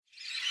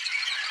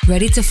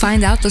Ready to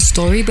find out the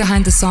story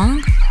behind the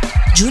song?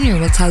 Junior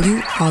will tell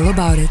you all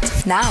about it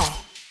now.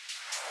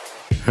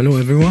 Hello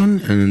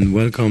everyone, and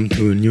welcome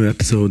to a new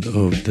episode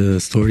of the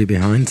Story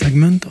Behind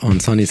segment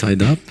on Sunny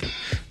Side Up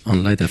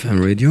on Light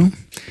FM radio.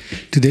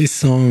 Today's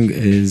song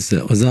is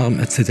Aux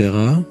armes,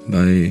 Caetera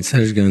by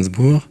Serge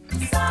Gainsbourg.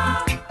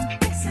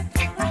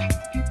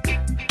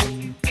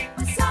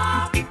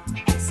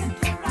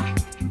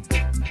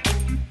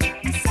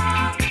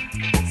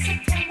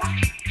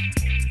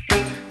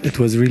 It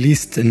was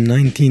released in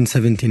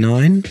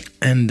 1979,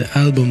 and the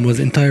album was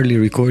entirely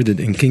recorded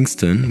in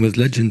Kingston with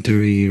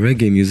legendary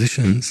reggae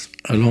musicians,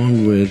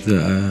 along with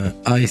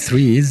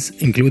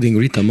I3s, including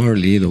Rita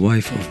Marley, the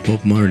wife of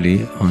Bob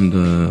Marley, on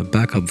the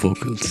backup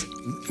vocals.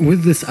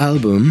 With this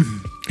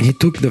album, he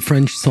took the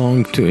French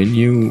song to a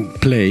new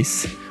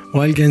place.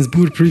 While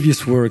Gainsbourg's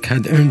previous work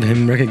had earned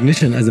him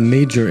recognition as a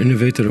major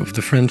innovator of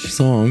the French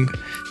song,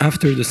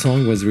 after the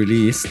song was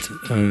released,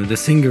 the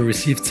singer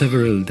received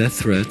several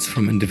death threats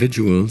from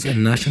individuals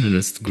and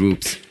nationalist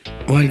groups.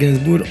 While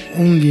Gainsbourg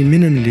only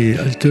minimally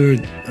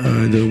altered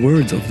the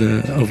words of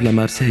La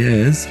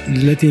Marseillaise,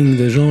 letting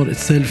the genre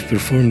itself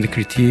perform the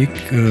critique,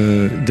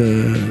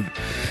 the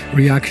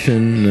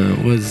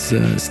reaction was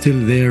still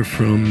there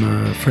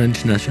from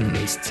French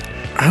nationalists.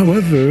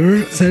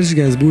 However, Serge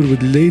Gainsbourg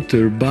would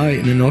later buy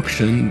in an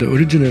auction the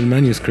original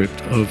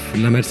manuscript of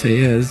La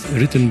Marseillaise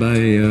written by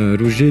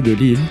Roger de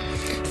Lille,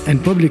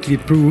 and publicly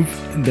prove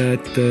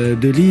that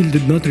de Lille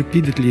did not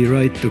repeatedly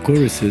write the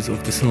choruses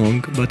of the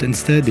song, but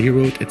instead he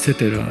wrote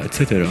etc.,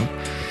 etc.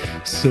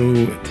 So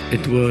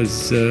it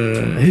was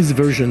his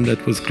version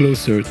that was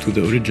closer to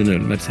the original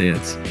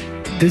Marseillaise.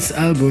 This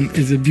album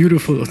is a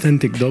beautiful,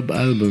 authentic dub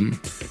album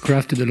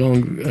crafted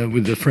along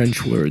with the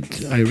French word.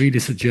 I really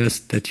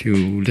suggest that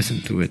you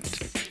listen to it.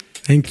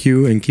 Thank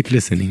you and keep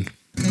listening.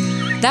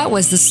 That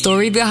was the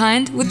story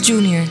behind with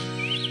Junior.